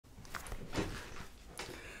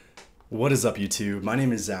What is up, YouTube? My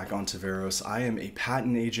name is Zach Ontiveros. I am a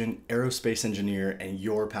patent agent, aerospace engineer, and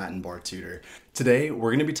your patent bar tutor. Today, we're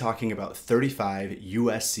going to be talking about 35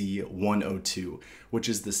 USC 102, which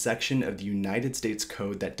is the section of the United States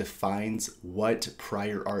Code that defines what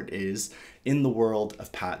prior art is in the world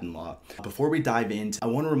of patent law. Before we dive in, I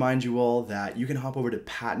want to remind you all that you can hop over to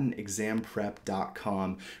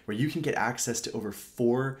patentexamprep.com where you can get access to over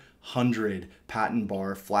 400 patent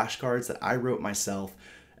bar flashcards that I wrote myself,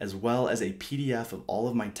 as well as a PDF of all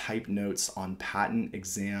of my typed notes on patent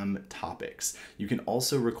exam topics. You can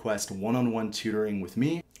also request one-on-one tutoring with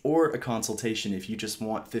me or a consultation if you just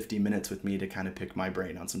want 50 minutes with me to kind of pick my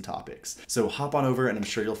brain on some topics. So hop on over and I'm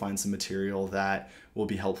sure you'll find some material that will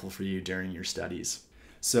be helpful for you during your studies.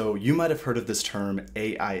 So you might have heard of this term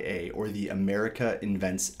AIA, or the America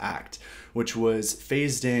Invents Act, which was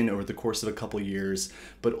phased in over the course of a couple years,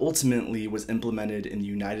 but ultimately was implemented in the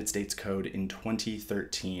United States Code in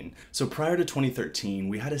 2013. So prior to 2013,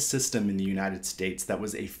 we had a system in the United States that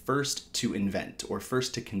was a first to invent, or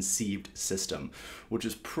first to conceived system, which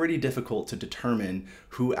was pretty difficult to determine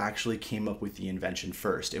who actually came up with the invention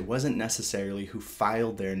first. It wasn't necessarily who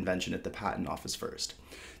filed their invention at the patent office first.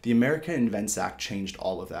 The America Invents Act changed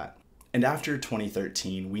all of that. And after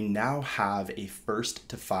 2013, we now have a first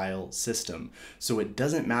to file system. So it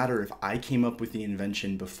doesn't matter if I came up with the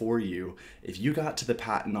invention before you. If you got to the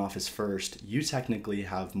patent office first, you technically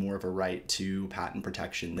have more of a right to patent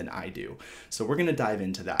protection than I do. So we're going to dive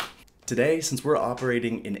into that. Today, since we're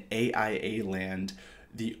operating in AIA land,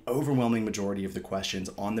 the overwhelming majority of the questions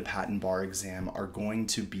on the patent bar exam are going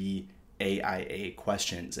to be AIA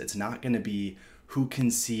questions. It's not going to be who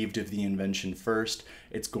conceived of the invention first.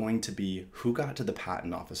 It's going to be who got to the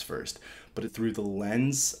patent office first, but through the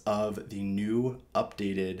lens of the new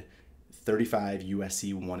updated 35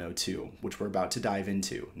 USC 102, which we're about to dive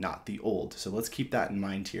into, not the old. So let's keep that in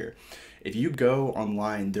mind here. If you go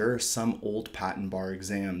online, there are some old patent bar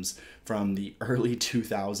exams from the early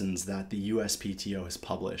 2000s that the USPTO has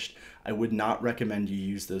published. I would not recommend you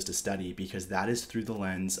use those to study because that is through the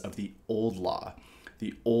lens of the old law,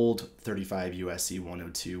 the old 35 USC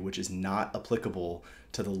 102, which is not applicable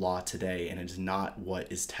to the law today, and it is not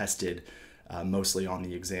what is tested mostly on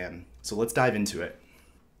the exam. So let's dive into it.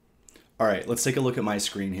 All right, let's take a look at my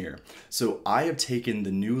screen here. So I have taken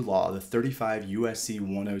the new law, the 35 USC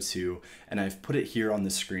 102, and I've put it here on the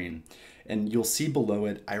screen. And you'll see below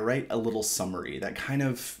it, I write a little summary that kind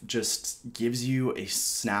of just gives you a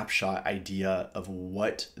snapshot idea of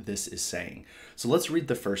what this is saying. So let's read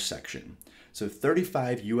the first section. So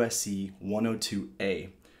 35 USC 102A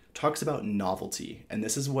talks about novelty, and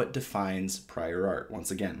this is what defines prior art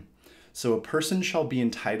once again. So a person shall be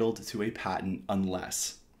entitled to a patent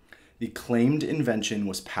unless the claimed invention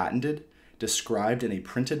was patented, described in a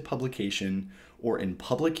printed publication, or in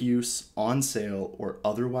public use, on sale, or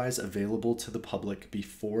otherwise available to the public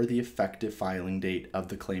before the effective filing date of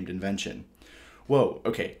the claimed invention. Whoa,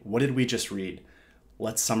 okay, what did we just read?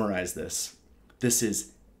 Let's summarize this. This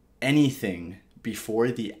is anything before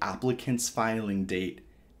the applicant's filing date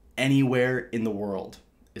anywhere in the world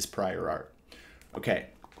is prior art. Okay,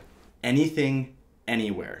 anything,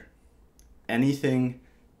 anywhere. Anything,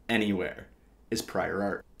 anywhere is prior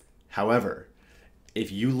art. However,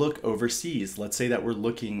 if you look overseas, let's say that we're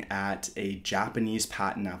looking at a Japanese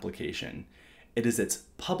patent application, it is its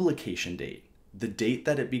publication date, the date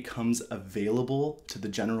that it becomes available to the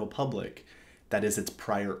general public, that is its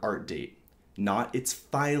prior art date, not its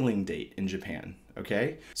filing date in Japan,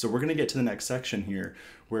 okay? So we're gonna get to the next section here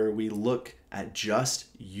where we look at just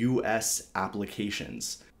US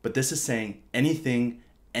applications. But this is saying anything,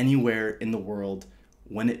 anywhere in the world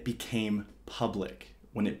when it became public,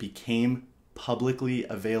 when it became publicly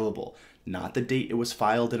available, not the date it was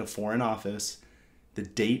filed in a foreign office, the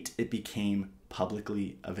date it became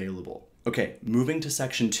publicly available. Okay, moving to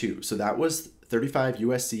section 2. So that was 35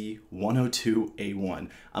 USC 102A1.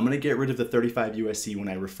 I'm going to get rid of the 35 USC when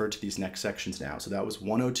I refer to these next sections now. So that was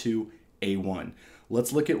 102A1.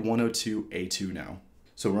 Let's look at 102A2 now.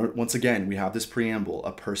 So once again, we have this preamble.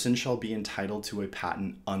 A person shall be entitled to a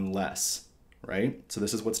patent unless, right? So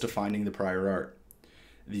this is what's defining the prior art.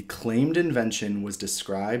 The claimed invention was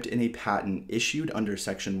described in a patent issued under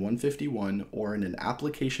Section 151 or in an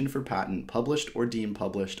application for patent published or deemed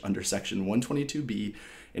published under Section 122B,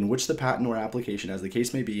 in which the patent or application, as the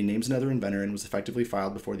case may be, names another inventor and was effectively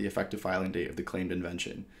filed before the effective filing date of the claimed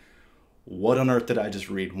invention. What on earth did I just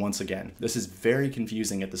read? Once again, this is very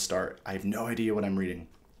confusing at the start. I have no idea what I'm reading.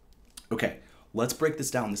 Okay, let's break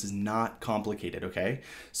this down. This is not complicated, okay?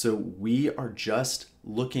 So we are just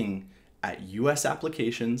looking at US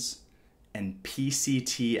applications and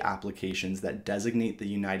PCT applications that designate the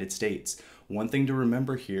United States. One thing to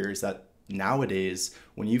remember here is that nowadays,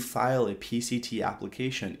 when you file a PCT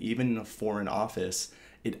application, even in a foreign office,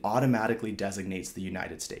 it automatically designates the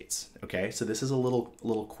United States. Okay, so this is a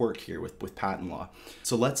little quirk here with patent law.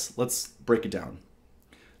 So let's break it down.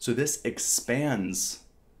 So this expands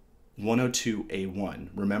 102A1.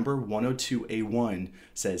 Remember, 102A1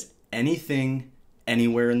 says anything,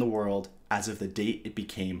 anywhere in the world as of the date it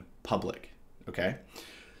became public. Okay,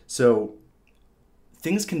 so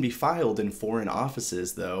things can be filed in foreign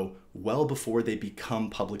offices, though, well before they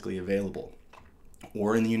become publicly available.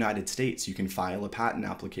 Or in the United States, you can file a patent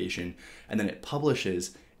application and then it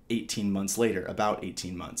publishes 18 months later, about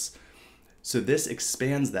 18 months. So this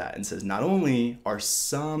expands that and says not only are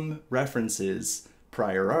some references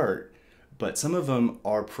prior art, but some of them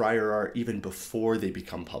are prior art even before they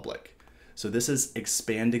become public. So this is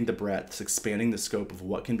expanding the breadth, expanding the scope of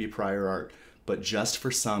what can be prior art, but just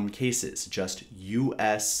for some cases, just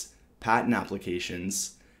US patent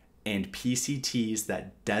applications and PCTs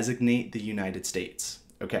that designate the United States.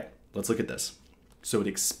 Okay, let's look at this. So it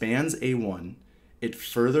expands A1. It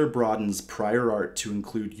further broadens prior art to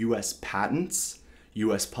include US patents,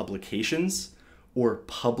 US publications, or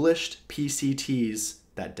published PCTs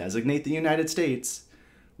that designate the United States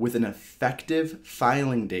with an effective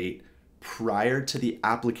filing date prior to the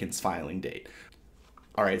applicant's filing date.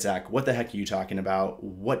 All right, Zach, what the heck are you talking about?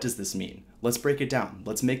 What does this mean? Let's break it down.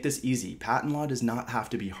 Let's make this easy. Patent law does not have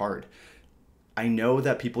to be hard. I know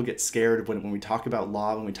that people get scared when we talk about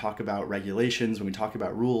law, when we talk about regulations, when we talk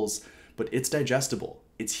about rules, but it's digestible.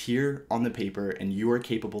 It's here on the paper, and you are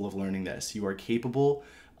capable of learning this. You are capable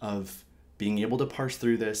of being able to parse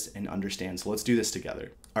through this and understand. So let's do this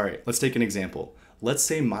together. All right, let's take an example. Let's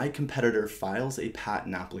say my competitor files a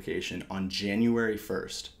patent application on January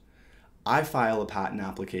 1st. I file a patent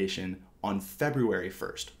application on February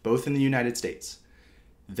 1st, both in the United States.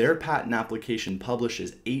 Their patent application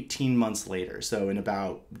publishes 18 months later, so in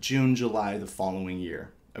about June, July the following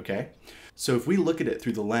year, okay? So if we look at it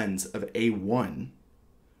through the lens of A1,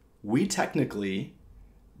 we technically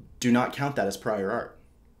do not count that as prior art,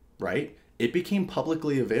 right? It became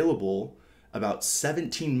publicly available about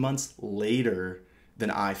 17 months later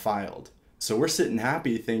than I filed. So we're sitting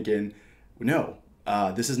happy thinking, no,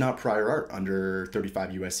 this is not prior art under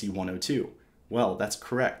 35 USC 102. Well, that's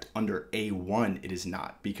correct. Under A1, it is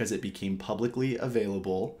not, because it became publicly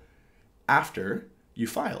available after you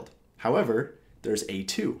filed. However, there's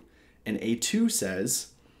A2, and A2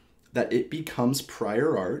 says that it becomes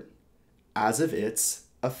prior art as of its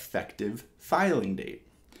effective filing date.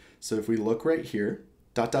 So if we look right here, ...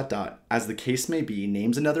 as the case may be,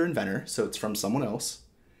 names another inventor, so it's from someone else,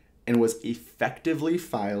 and was effectively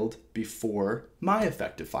filed before my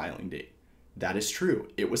effective filing date. That is true.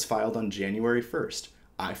 It was filed on January 1st.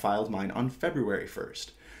 I filed mine on February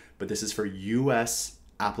 1st. But this is for US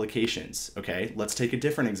applications, okay? Let's take a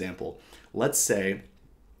different example. Let's say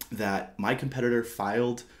that my competitor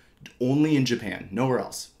filed only in Japan, nowhere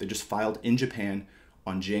else. They just filed in Japan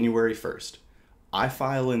on January 1st. I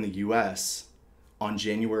file in the US on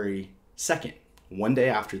January 2nd, one day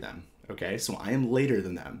after them. Okay, so I am later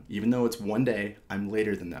than them. Even though it's one day, I'm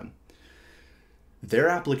later than them. Their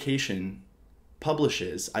application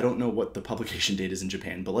publishes, I don't know what the publication date is in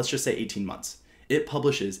Japan, but let's just say 18 months. It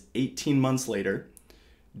publishes 18 months later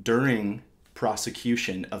during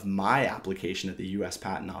prosecution of my application at the US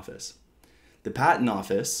Patent Office. The Patent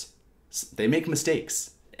Office, they make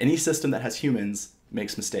mistakes. Any system that has humans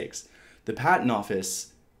makes mistakes. The Patent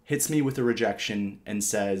Office hits me with a rejection and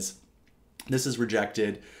says, this is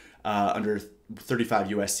rejected under 35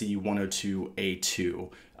 USC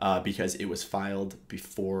 102A2 because it was filed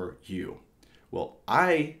before you. Well,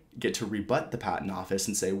 I get to rebut the Patent Office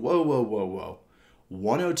and say, whoa, whoa, whoa, whoa.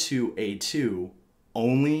 102A2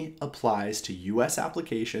 only applies to US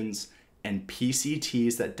applications and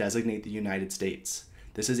PCTs that designate the United States.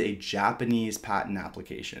 This is a Japanese patent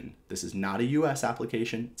application. This is not a US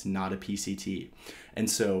application. It's not a PCT. And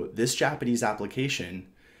so this Japanese application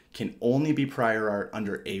can only be prior art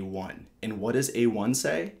under A1. And what does A1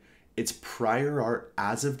 say? It's prior art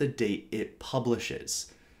as of the date it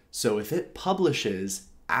publishes. So if it publishes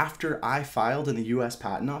after I filed in the US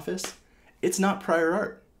Patent Office, it's not prior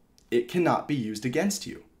art. It cannot be used against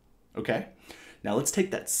you, okay? Now let's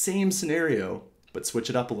take that same scenario, but switch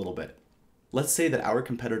it up a little bit. Let's say that our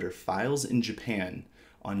competitor files in Japan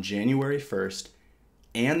on January 1st,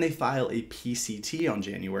 and they file a PCT on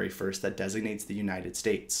January 1st that designates the United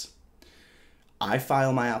States. I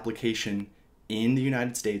file my application in the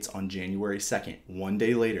United States on January 2nd, one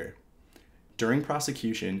day later. During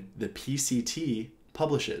prosecution, the PCT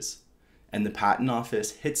publishes, and the patent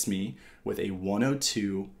office hits me with a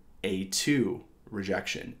 102A2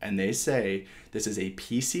 rejection. And they say this is a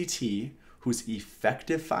PCT whose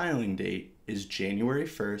effective filing date is January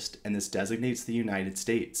 1st, and this designates the United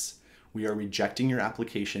States. We are rejecting your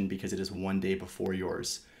application because it is 1 day before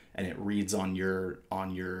yours, and it reads on your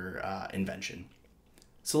invention.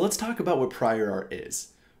 So let's talk about what prior art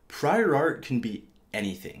is. Prior art can be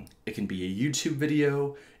anything. It can be a YouTube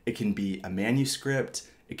video, it can be a manuscript,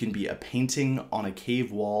 it can be a painting on a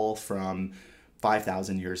cave wall from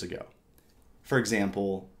 5,000 years ago. For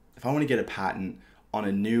example, if I want to get a patent on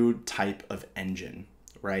a new type of engine,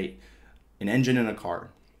 right? An engine in a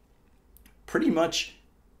car. Pretty much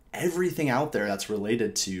everything out there that's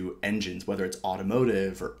related to engines, whether it's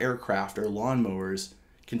automotive or aircraft or lawnmowers,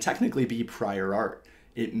 can technically be prior art.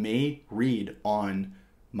 It may read on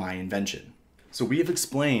my invention. So we have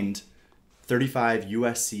explained 35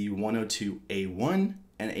 USC 102A1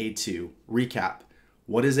 and A2. Recap,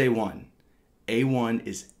 what is A1? A1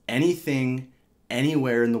 is anything,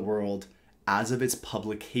 anywhere in the world as of its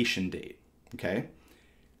publication date, okay?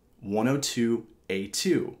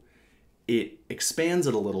 102A2, it expands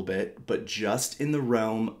it a little bit, but just in the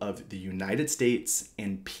realm of the United States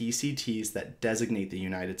and PCTs that designate the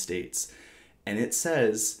United States. And it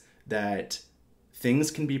says that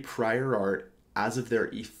things can be prior art as of their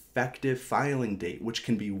effective filing date, which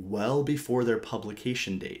can be well before their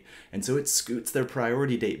publication date. And so it scoots their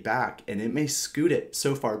priority date back, and it may scoot it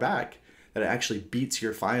so far back that it actually beats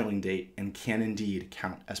your filing date and can indeed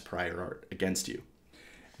count as prior art against you.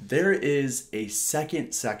 There is a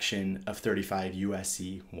second section of 35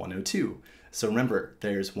 USC 102. So remember,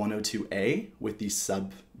 there's 102A with these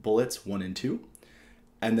sub bullets 1 and 2,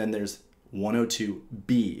 and then there's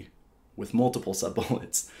 102B with multiple sub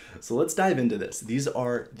bullets. So let's dive into this. These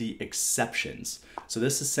are the exceptions. So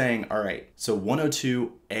this is saying, all right, so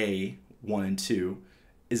 102A 1 and 2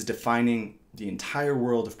 is defining the entire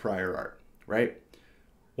world of prior art, right?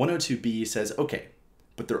 102B says, okay,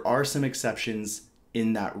 but there are some exceptions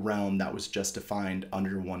in that realm that was just defined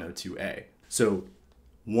under 102A. So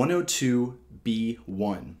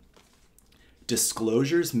 102B1,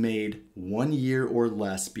 disclosures made 1 year or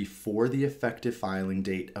less before the effective filing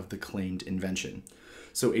date of the claimed invention.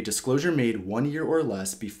 So a disclosure made 1 year or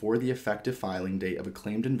less before the effective filing date of a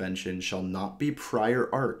claimed invention shall not be prior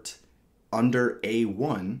art under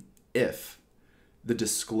A1 if the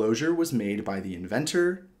disclosure was made by the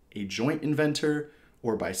inventor, a joint inventor,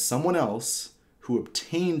 or by someone else who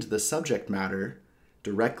obtained the subject matter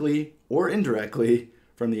directly or indirectly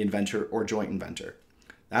from the inventor or joint inventor.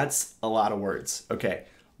 That's a lot of words. Okay,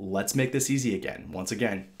 let's make this easy again. Once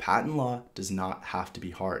again, patent law does not have to be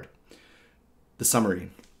hard. The summary.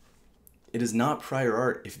 It is not prior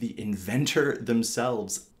art if the inventor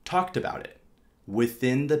themselves talked about it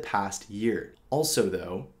within the past year. Also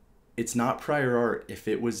though, it's not prior art if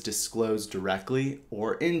it was disclosed directly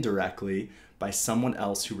or indirectly by someone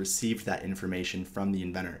else who received that information from the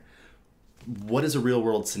inventor. What is a real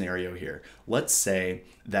world scenario here? Let's say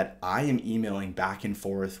that I am emailing back and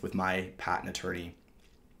forth with my patent attorney,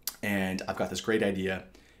 and I've got this great idea,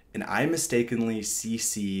 and I mistakenly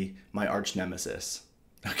CC my arch nemesis.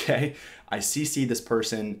 Okay? I CC this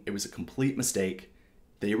person, it was a complete mistake.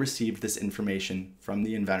 They received this information from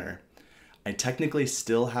the inventor. I technically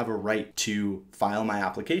still have a right to file my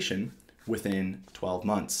application within 12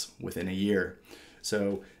 months, within a year.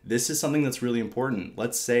 So this is something that's really important.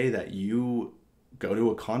 Let's say that you go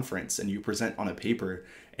to a conference and you present on a paper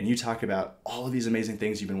and you talk about all of these amazing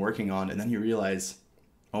things you've been working on, and then you realize,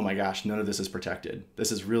 oh my gosh, none of this is protected.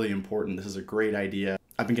 This is really important. This is a great idea.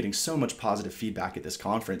 I've been getting so much positive feedback at this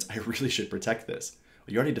conference. I really should protect this.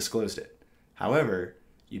 Well, you already disclosed it. However,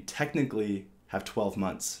 you technically have 12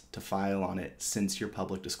 months to file on it since your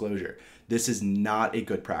public disclosure. This is not a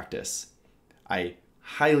good practice. I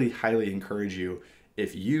highly encourage you,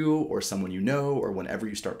 if you or someone you know or whenever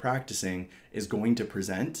you start practicing is going to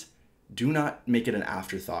present, do not make it an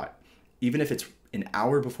afterthought. Even if it's an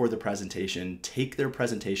hour before the presentation, take their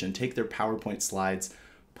presentation, take their PowerPoint slides,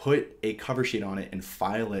 put a cover sheet on it and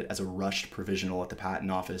file it as a rushed provisional at the patent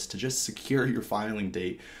office to just secure your filing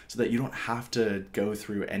date so that you don't have to go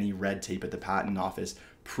through any red tape at the patent office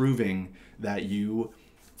proving that you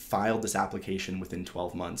filed this application within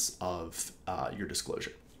 12 months of your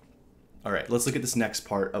disclosure. All right, let's look at this next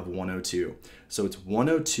part of 102. So it's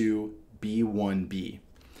 102B1B.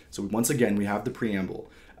 So once again, we have the preamble.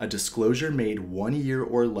 A disclosure made 1 year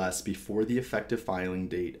or less before the effective filing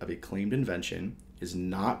date of a claimed invention is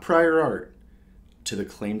not prior art to the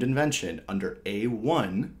claimed invention under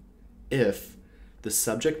A1 if the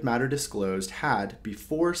subject matter disclosed had,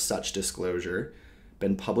 before such disclosure,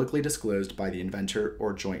 been publicly disclosed by the inventor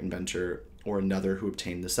or joint inventor or another who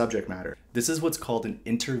obtained the subject matter. This is what's called an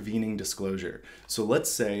intervening disclosure. So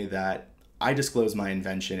let's say that I disclose my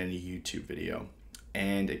invention in a YouTube video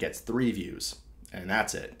and it gets 3 views and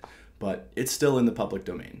that's it. But it's still in the public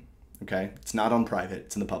domain, okay? It's not on private,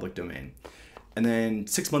 it's in the public domain. And then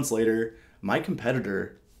 6 months later, my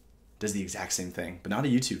competitor does the exact same thing, but not a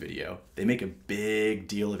YouTube video. They make a big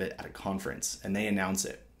deal of it at a conference and they announce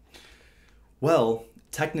it. Well,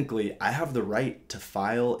 technically, I have the right to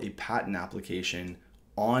file a patent application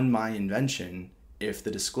on my invention if the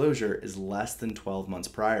disclosure is less than 12 months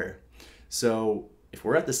prior. So if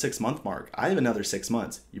we're at the 6-month mark, I have another 6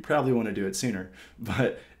 months. You probably want to do it sooner,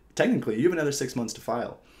 but technically you have another 6 months to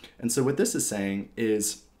file. And so what this is saying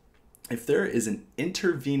is if there is an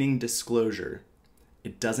intervening disclosure,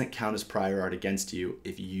 it doesn't count as prior art against you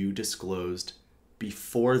if you disclosed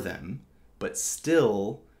before them, but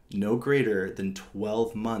still no greater than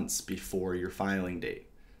 12 months before your filing date.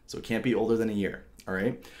 So it can't be older than a year, all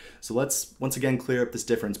right? So let's once again clear up this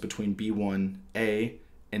difference between B1A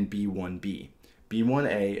and B1B.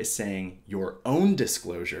 B1A is saying your own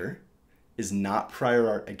disclosure is not prior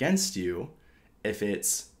art against you if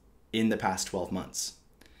it's in the past 12 months.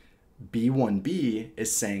 B1B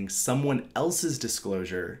is saying someone else's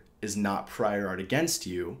disclosure is not prior art against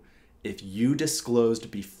you if you disclosed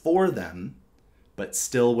before them, but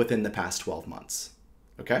still within the past 12 months.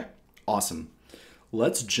 Okay? Awesome.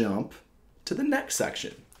 Let's jump to the next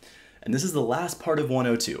section. And this is the last part of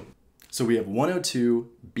 102. So we have 102,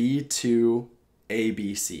 B2, A,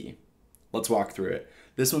 B, C. Let's walk through it.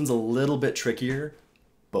 This one's a little bit trickier,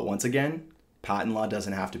 but once again, patent law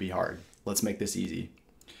doesn't have to be hard. Let's make this easy.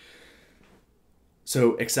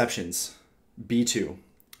 So exceptions. B2,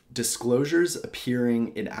 disclosures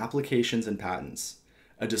appearing in applications and patents.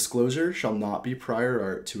 A disclosure shall not be prior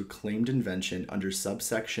art to a claimed invention under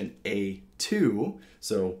subsection A2.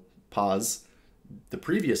 So pause. The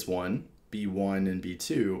previous one, B1 and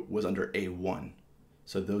B2, was under A1.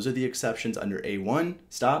 So those are the exceptions under A1.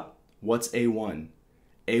 Stop. What's A1?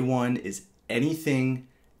 A1 is anything,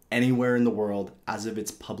 anywhere in the world as of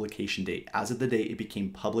its publication date, as of the date it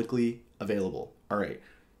became publicly available. All right,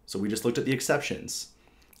 so we just looked at the exceptions.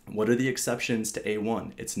 What are the exceptions to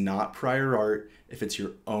A1? It's not prior art if it's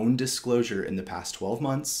your own disclosure in the past 12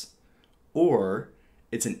 months, or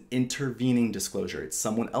it's an intervening disclosure. It's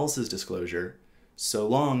someone else's disclosure, so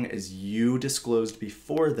long as you disclosed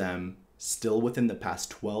before them, still within the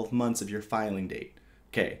past 12 months of your filing date.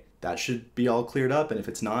 Okay, that should be all cleared up, and if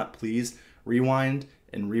it's not, please rewind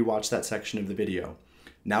and rewatch that section of the video.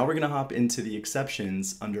 Now we're gonna hop into the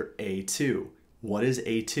exceptions under A2. What is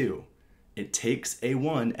A2? It takes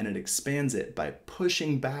A1 and it expands it by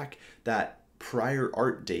pushing back that prior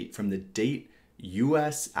art date from the date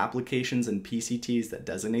US applications and PCTs that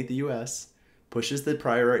designate the US, pushes the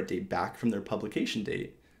prior art date back from their publication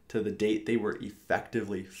date to the date they were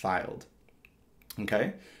effectively filed.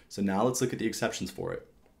 Okay, so now let's look at the exceptions for it.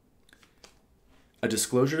 A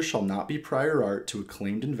disclosure shall not be prior art to a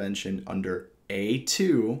claimed invention under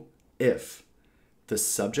A2 if the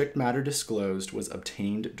subject matter disclosed was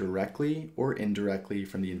obtained directly or indirectly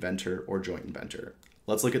from the inventor or joint inventor.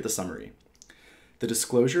 Let's look at the summary. The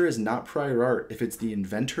disclosure is not prior art if it's the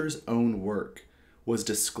inventor's own work, was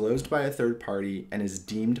disclosed by a third party, and is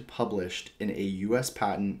deemed published in a US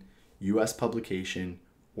patent, US publication,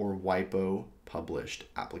 or WIPO published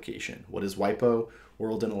application. What is WIPO?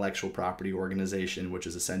 World Intellectual Property Organization, which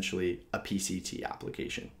is essentially a PCT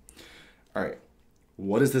application. All right,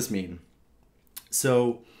 what does this mean?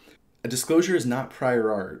 So a disclosure is not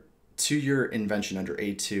prior art to your invention under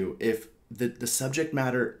A2 if the subject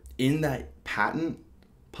matter in that patent,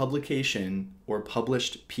 publication, or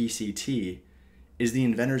published PCT is the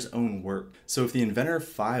inventor's own work. So if the inventor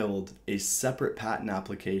filed a separate patent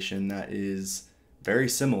application that is very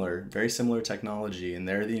similar technology, and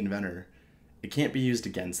they're the inventor, it can't be used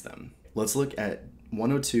against them. Let's look at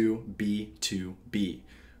 102B2B,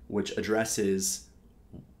 which addresses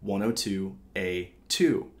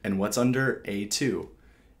 102A2. And what's under A2?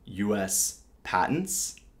 US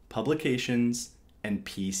patents, publications, and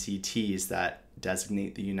PCTs that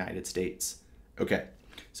designate the United States. Okay,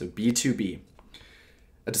 so B2B.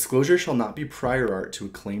 A disclosure shall not be prior art to a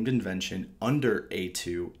claimed invention under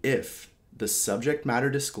A2 if the subject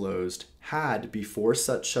matter disclosed had, before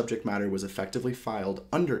such subject matter was effectively filed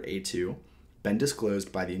under A2, been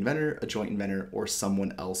disclosed by the inventor, a joint inventor, or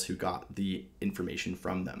someone else who got the information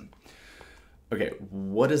from them. Okay,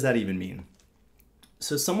 what does that even mean?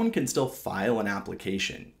 So someone can still file an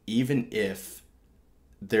application even if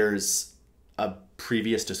there's a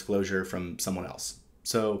previous disclosure from someone else.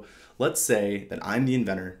 So let's say that I'm the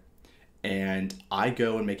inventor and I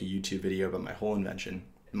go and make a YouTube video about my whole invention.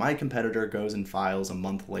 My competitor goes and files a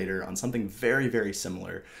month later on something very, very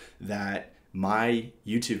similar that my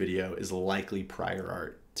YouTube video is likely prior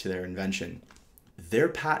art to their invention. Their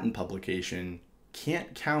patent publication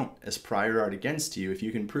can't count as prior art against you if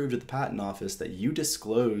you can prove to the patent office that you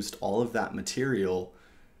disclosed all of that material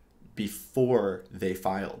before they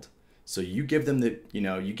filed. So you give them the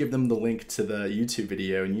link to the YouTube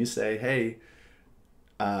video and you say, hey,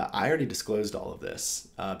 I already disclosed all of this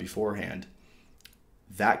beforehand.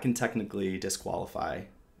 That can technically disqualify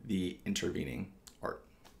the intervening art.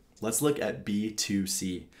 Let's look at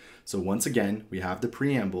B2C. So once again, we have the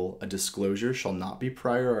preamble. A disclosure shall not be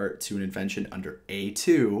prior art to an invention under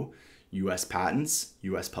A2, US patents,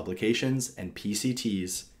 US publications, and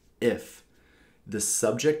PCTs if the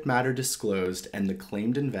subject matter disclosed and the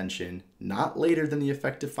claimed invention, not later than the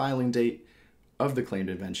effective filing date of the claimed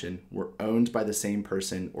invention, were owned by the same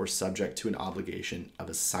person or subject to an obligation of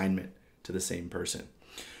assignment to the same person.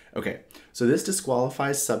 Okay, so this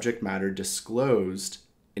disqualifies subject matter disclosed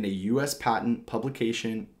in a US patent,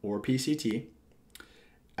 publication, or PCT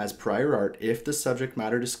as prior art if the subject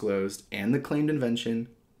matter disclosed and the claimed invention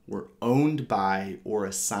were owned by or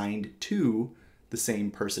assigned to the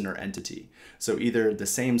same person or entity. So either the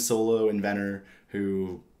same solo inventor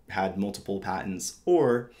who had multiple patents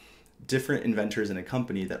or different inventors in a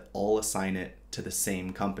company that all assign it to the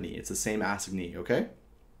same company. It's the same assignee, okay?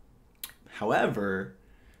 However,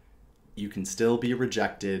 you can still be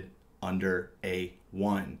rejected under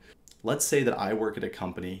A1. Let's say that I work at a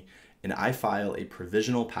company and I file a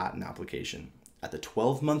provisional patent application. At the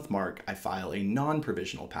 12-month mark, I file a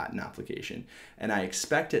non-provisional patent application, and I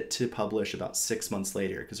expect it to publish about 6 months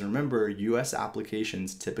later, because remember, US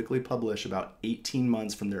applications typically publish about 18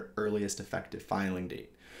 months from their earliest effective filing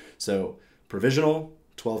date. So provisional,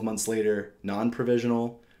 12 months later,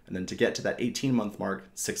 non-provisional, and then to get to that 18-month mark,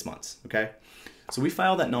 6 months, okay? So we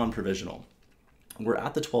file that non-provisional. We're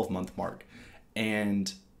at the 12-month mark,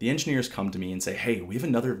 and the engineers come to me and say, hey, we have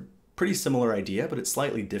another pretty similar idea, but it's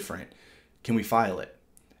slightly different. Can we file it?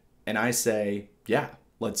 And I say, yeah,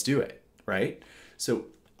 let's do it, right? So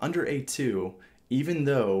under A2, even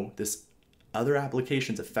though this other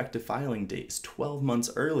application's effective filing date is 12 months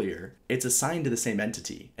earlier, it's assigned to the same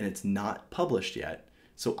entity and it's not published yet.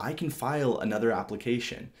 So I can file another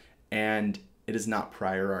application and it is not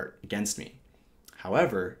prior art against me.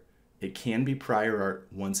 However, it can be prior art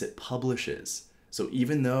once it publishes. So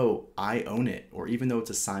even though I own it, or even though it's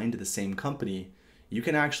assigned to the same company, you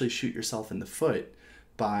can actually shoot yourself in the foot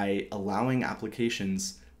by allowing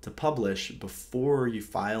applications to publish before you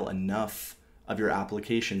file enough of your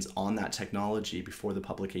applications on that technology before the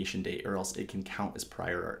publication date, or else it can count as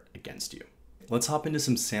prior art against you. Let's hop into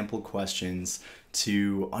some sample questions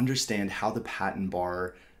to understand how the patent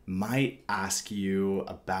bar might ask you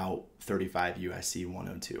about 35 USC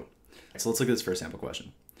 102. So let's look at this first sample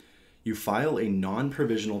question. You file a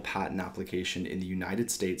non-provisional patent application in the United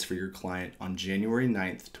States for your client on January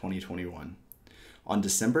 9th, 2021. On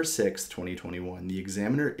December 6th, 2021, the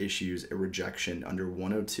examiner issues a rejection under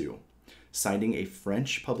 102, citing a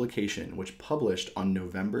French publication which published on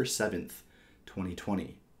November 7th,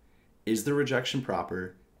 2020. Is the rejection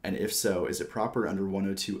proper? And if so, is it proper under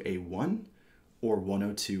 102A1 or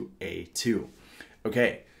 102A2?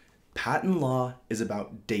 Okay, patent law is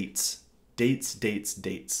about dates. Dates, dates,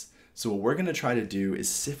 dates. So what we're going to try to do is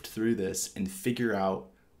sift through this and figure out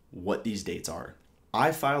what these dates are.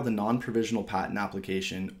 I filed a non-provisional patent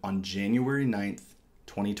application on January 9th,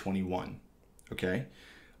 2021. Okay?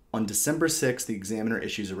 On December 6th, the examiner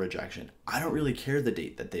issues a rejection. I don't really care the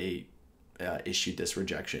date that they issued this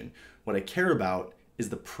rejection. What I care about is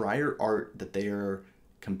the prior art that they are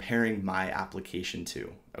comparing my application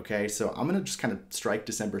to. Okay? So I'm going to just kind of strike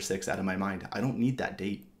December 6th out of my mind. I don't need that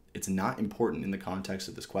date. It's not important in the context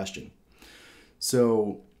of this question.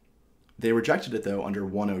 So they rejected it though under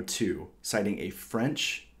 102, citing a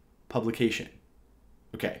French publication.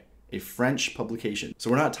 Okay, a French publication. So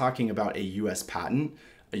we're not talking about a US patent,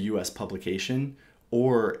 a US publication,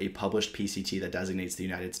 or a published PCT that designates the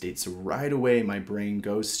United States. So right away my brain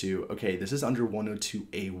goes to, okay, this is under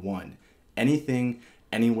 102A1. Anything,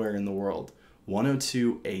 anywhere in the world.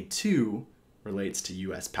 102A2 relates to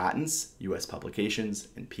US patents, US publications,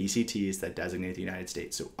 and PCTs that designate the United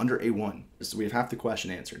States. So under A1, so we have half the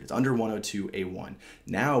question answered. It's under 102A1.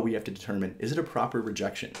 Now we have to determine, is it a proper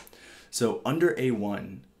rejection? So under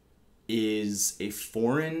A1 is a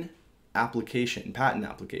foreign application, patent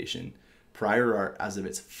application, prior art as of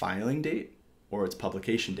its filing date or its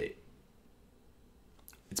publication date.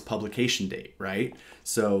 It's publication date, right?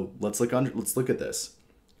 So let's look at this.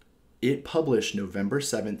 It published November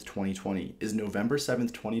 7th, 2020. Is November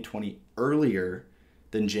 7th, 2020 earlier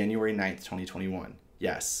than January 9th, 2021?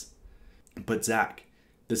 Yes. But Zach,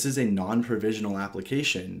 this is a non-provisional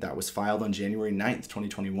application that was filed on January 9th,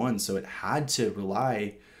 2021, so it had to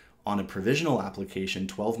rely on a provisional application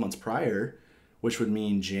 12 months prior, which would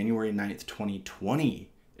mean January 9th, 2020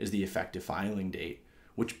 is the effective filing date,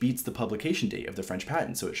 which beats the publication date of the French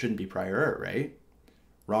patent, so it shouldn't be prior art, right?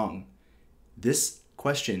 Wrong. This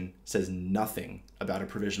question says nothing about a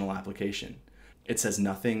provisional application. It says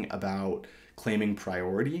nothing about claiming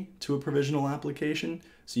priority to a provisional application,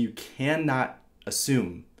 so you cannot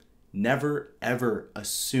assume, never ever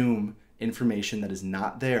assume information that is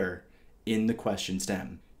not there in the question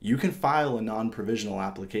stem. You can file a non-provisional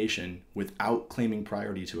application without claiming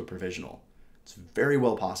priority to a provisional. It's very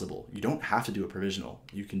well possible. You don't have to do a provisional.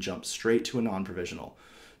 You can jump straight to a non-provisional.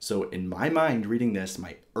 So in my mind, reading this,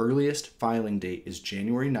 my earliest filing date is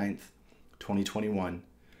January 9th, 2021.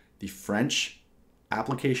 The French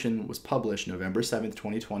application was published November 7th,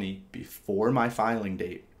 2020, before my filing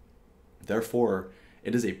date. Therefore,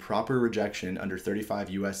 it is a proper rejection under 35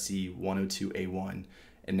 USC 102A1,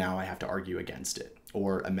 and now I have to argue against it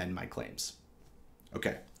or amend my claims.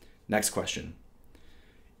 Okay, next question.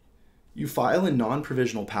 You file a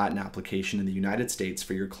non-provisional patent application in the United States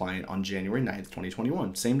for your client on January 9th,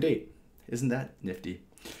 2021, same date. Isn't that nifty?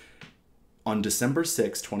 On December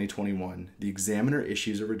 6, 2021, the examiner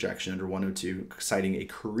issues a rejection under 102, citing a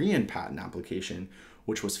Korean patent application,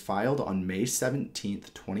 which was filed on May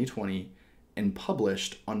 17th, 2020, and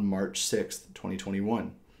published on March 6th,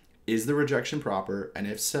 2021. Is the rejection proper? And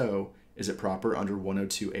if so, is it proper under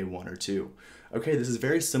 102A1 or 2? Okay, this is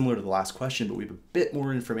very similar to the last question, but we have a bit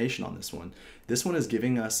more information on this one. This one is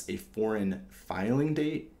giving us a foreign filing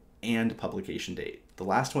date and publication date. The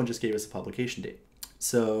last one just gave us a publication date.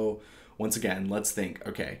 So once again, let's think,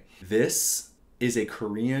 okay, this is a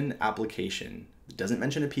Korean application. It doesn't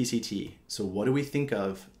mention a PCT. So what do we think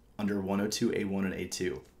of under 102A1 and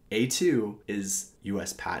A2? A2 is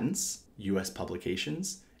US patents, US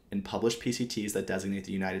publications, and published PCTs that designate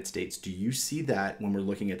the United States. Do you see that when we're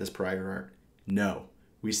looking at this prior art? No.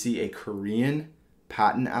 We see a Korean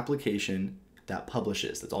patent application that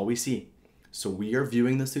publishes. That's all we see. So we are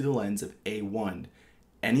viewing this through the lens of A1.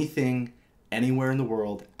 Anything, anywhere in the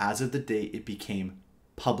world, as of the date it became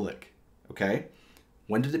public. Okay?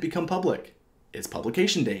 When did it become public? Its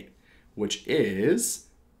publication date, which is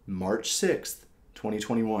March 6th,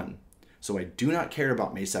 2021. So I do not care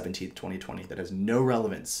about May 17th, 2020. That has no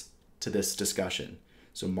relevance to this discussion.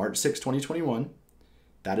 So March 6th, 2021,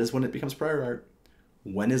 that is when it becomes prior art.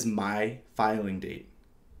 When is my filing date?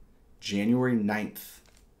 January 9th,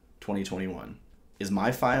 2021. Is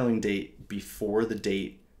my filing date before the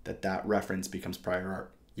date that that reference becomes prior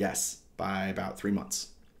art? Yes, by about 3 months.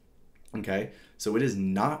 Okay, so it is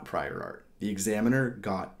not prior art. The examiner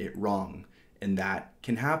got it wrong, and that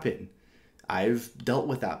can happen. I've dealt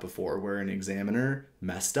with that before where an examiner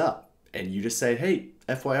messed up and you just say, hey,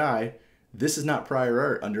 FYI, this is not prior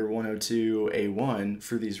art under 102A1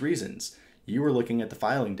 for these reasons. You were looking at the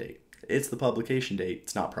filing date. It's the publication date.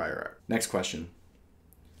 It's not prior art. Next question.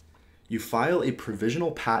 You file a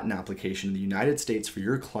provisional patent application in the United States for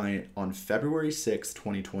your client on February 6,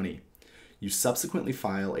 2020. You subsequently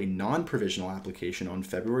file a non-provisional application on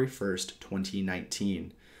February 1st,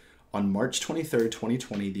 2019. On March 23,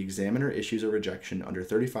 2020, the examiner issues a rejection under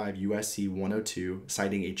 35 USC 102,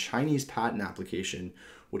 citing a Chinese patent application,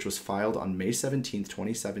 which was filed on May 17,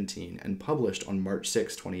 2017, and published on March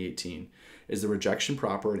 6, 2018. Is the rejection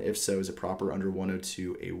proper, and if so, is it proper under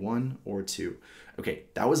 102A1 or 2? Okay,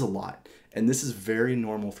 that was a lot. And this is very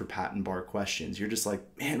normal for patent bar questions. You're just like,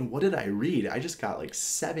 man, what did I read? I just got like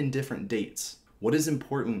 7 different dates. What is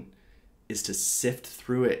important is to sift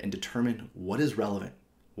through it and determine what is relevant.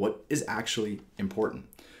 What is actually important?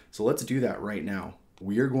 So let's do that right now.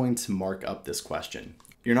 We are going to mark up this question.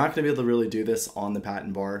 You're not going to be able to really do this on the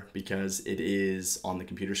patent bar because it is on the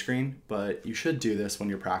computer screen, but you should do this when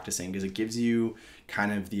you're practicing because it gives you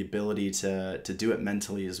kind of the ability to do it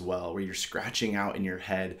mentally as well, where you're scratching out in your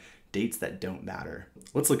head dates that don't matter.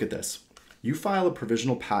 Let's look at this. You file a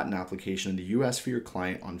provisional patent application in the US for your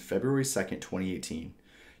client on February 2nd, 2018.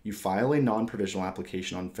 You file a non-provisional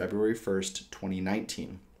application on February 1st,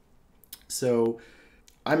 2019. So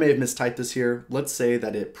I may have mistyped this here. Let's say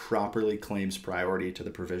that it properly claims priority to the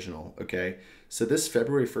provisional, okay? So this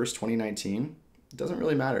February 1st, 2019, doesn't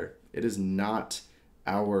really matter. It is not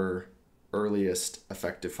our earliest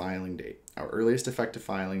effective filing date. Our earliest effective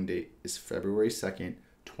filing date is February 2nd,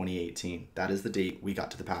 2018. That is the date we got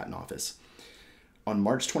to the patent office. On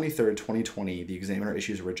March 23rd, 2020, the examiner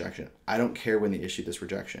issues a rejection. I don't care when they issue this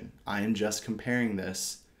rejection. I am just comparing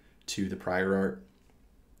this to the prior art.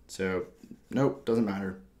 So, nope, doesn't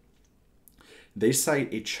matter. They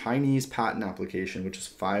cite a Chinese patent application which was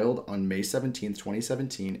filed on May 17th,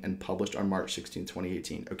 2017 and published on March 16th,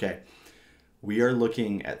 2018. Okay, we are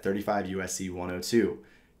looking at 35 USC 102.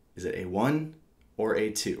 Is it A1 or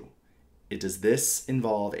A2? Does this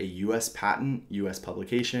involve a US patent, US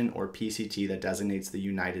publication, or PCT that designates the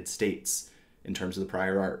United States in terms of the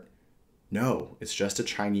prior art? No, it's just a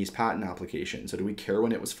Chinese patent application. So do we care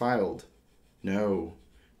when it was filed? No,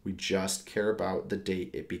 we just care about the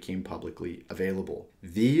date it became publicly available.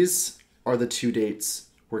 These are the two dates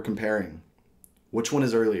we're comparing. Which one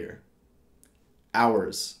is earlier?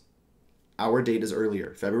 Ours. Our date is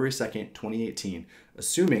earlier, February 2nd, 2018,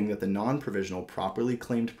 assuming that the non-provisional properly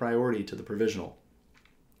claimed priority to the provisional.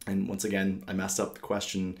 And once again, I messed up the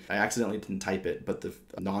question. I accidentally didn't type it, but the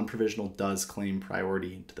non-provisional does claim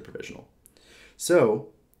priority to the provisional. So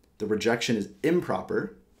the rejection is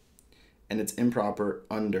improper, and it's improper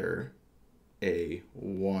under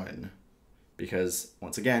A1 because,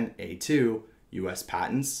 once again, A2, US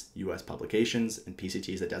patents, US publications, and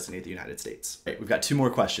PCTs that designate the United States. Okay, we've got two more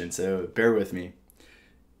questions, so bear with me.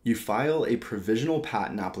 You file a provisional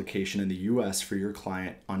patent application in the US for your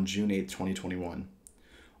client on June 8th, 2021.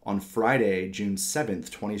 On Friday, June 7th,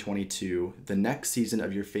 2022, the next season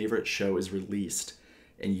of your favorite show is released,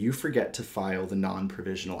 and you forget to file the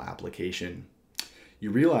non-provisional application. You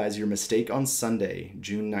realize your mistake on Sunday,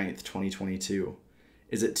 June 9th, 2022.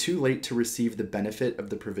 Is it too late to receive the benefit of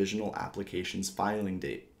the provisional application's filing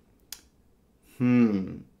date?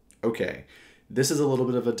 Okay. This is a little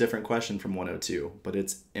bit of a different question from 102, but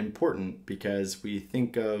it's important because we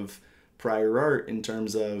think of prior art in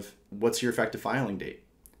terms of what's your effective filing date.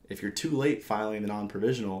 If you're too late filing the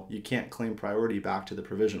non-provisional, you can't claim priority back to the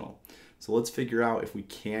provisional. So let's figure out if we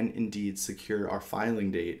can indeed secure our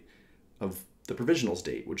filing date of the provisional's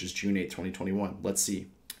date, which is June 8th, 2021. Let's see.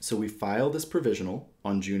 So we file this provisional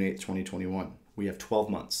on June 8th, 2021. We have 12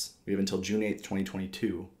 months. We have until June 8th,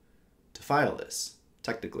 2022 to file this,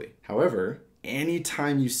 technically. However,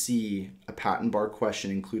 anytime you see a patent bar question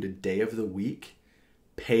include a day of the week,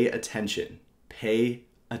 pay attention. Pay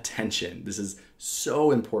attention. This is so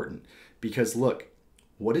important because look,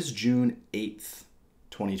 what is June 8th,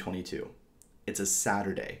 2022? It's a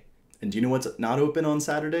Saturday. And do you know what's not open on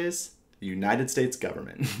Saturdays? The United States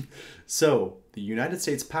government. So the United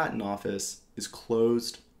States Patent Office is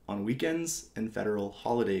closed on weekends and federal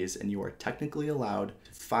holidays, and you are technically allowed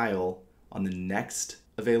to file on the next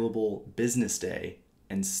available business day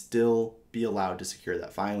and still be allowed to secure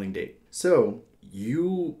that filing date. So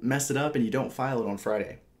you mess it up and you don't file it on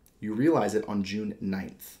Friday. You realize it on June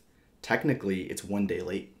 9th. Technically, it's one day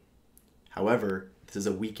late. However, this is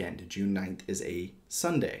a weekend. June 9th is a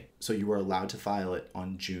Sunday. So you are allowed to file it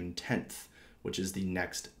on June 10th, which is the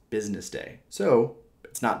next business day. So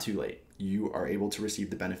it's not too late. You are able to receive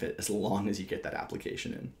the benefit as long as you get that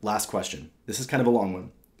application in. Last question. This is kind of a long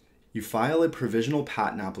one. You file a provisional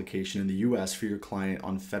patent application in the US for your client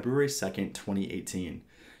on February 2nd, 2018.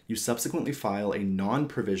 You subsequently file a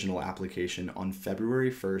non-provisional application on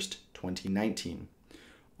February 1st, 2019.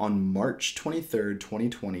 On March 23rd,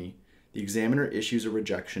 2020, the examiner issues a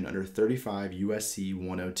rejection under 35 USC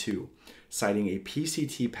 102, citing a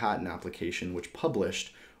PCT patent application which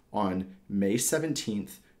published on May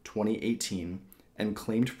 17th, 2018, and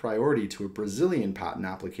claimed priority to a Brazilian patent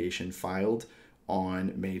application filed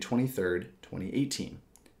on May 23rd, 2018.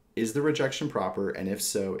 Is the rejection proper, and if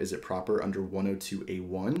so, is it proper under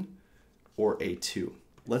 102A1 or A2?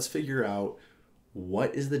 Let's figure out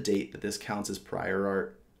what is the date that this counts as prior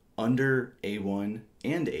art under A1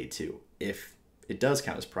 and A2, if it does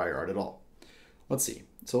count as prior art at all. Let's see.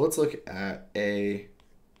 So let's look at A1.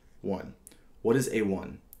 What is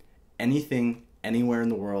A1? Anything, anywhere in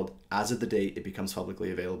the world, as of the date it becomes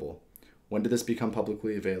publicly available. When did this become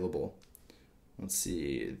publicly available? Let's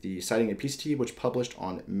see. The citing a PCT which published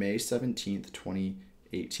on May 17th,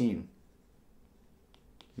 2018.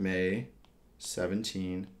 May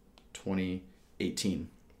 17, 2018.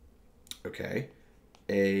 Okay.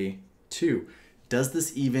 A2. Does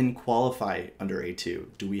this even qualify under A2?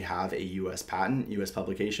 Do we have a US patent, US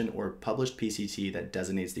publication, or published PCT that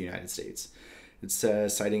designates the United States? It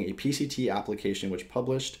says citing a PCT application which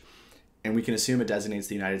published, and we can assume it designates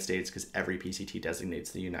the United States because every PCT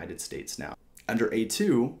designates the United States now. Under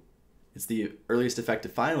A2, it's the earliest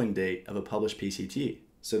effective filing date of a published PCT.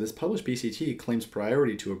 So this published PCT claims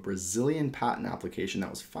priority to a Brazilian patent application that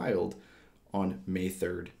was filed on May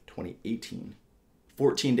 3rd, 2018.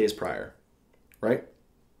 14 days prior, right?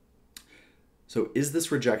 So is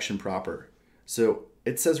this rejection proper? So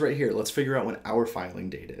it says right here, let's figure out when our filing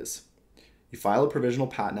date is. You file a provisional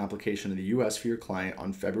patent application in the US for your client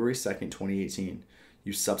on February 2nd, 2018.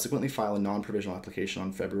 You subsequently file a non-provisional application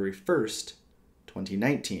on February 1st,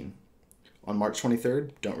 2019. On March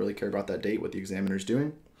 23rd, don't really care about that date, what the examiner's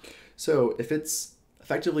doing. So if it's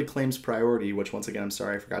effectively claims priority, which once again, I'm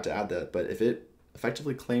sorry, I forgot to add that, but if it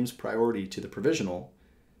effectively claims priority to the provisional,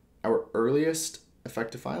 our earliest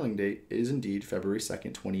effective filing date is indeed February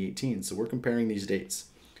 2nd, 2018. So we're comparing these dates.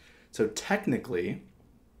 So technically,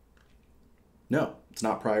 no, it's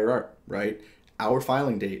not prior art, right? Our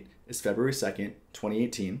filing date is February 2nd,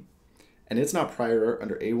 2018, and it's not prior art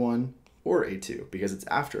under A1 or A2 because it's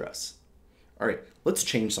after us. All right, let's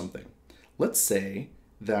change something. Let's say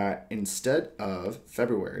that instead of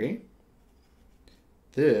February,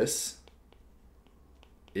 this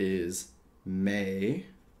is May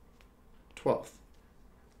 12th,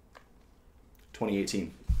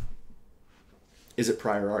 2018. Is it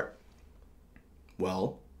prior art?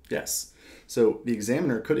 Well, yes. So the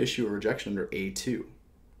examiner could issue a rejection under A2.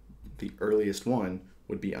 The earliest one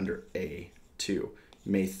would be under A2.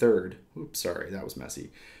 May 3rd, oops, sorry, that was messy.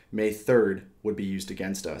 May 3rd would be used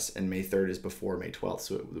against us, and May 3rd is before May 12th,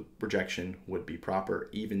 so the rejection would be proper,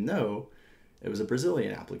 even though it was a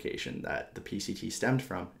Brazilian application that the PCT stemmed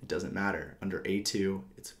from. It doesn't matter. Under A2,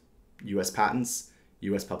 it's US patents,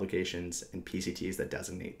 US publications, and PCTs that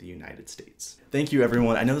designate the United States. Thank you,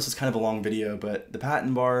 everyone. I know this was kind of a long video, but the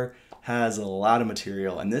patent bar has a lot of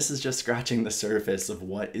material, and this is just scratching the surface of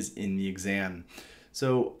what is in the exam.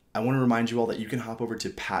 So I want to remind you all that you can hop over to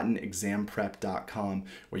patentexamprep.com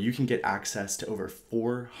where you can get access to over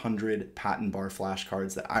 400 patent bar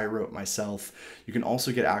flashcards that I wrote myself. You can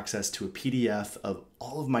also get access to a PDF of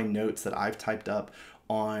all of my notes that I've typed up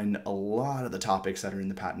on a lot of the topics that are in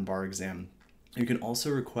the patent bar exam. You can also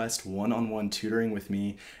request one-on-one tutoring with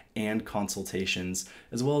me and consultations,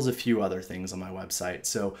 as well as a few other things on my website.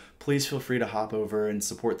 So please feel free to hop over and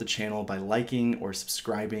support the channel by liking or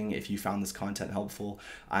subscribing if you found this content helpful.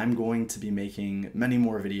 I'm going to be making many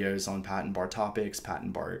more videos on patent bar topics,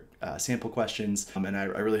 patent bar sample questions, and I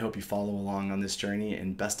really hope you follow along on this journey,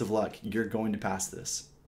 and best of luck. You're going to pass this.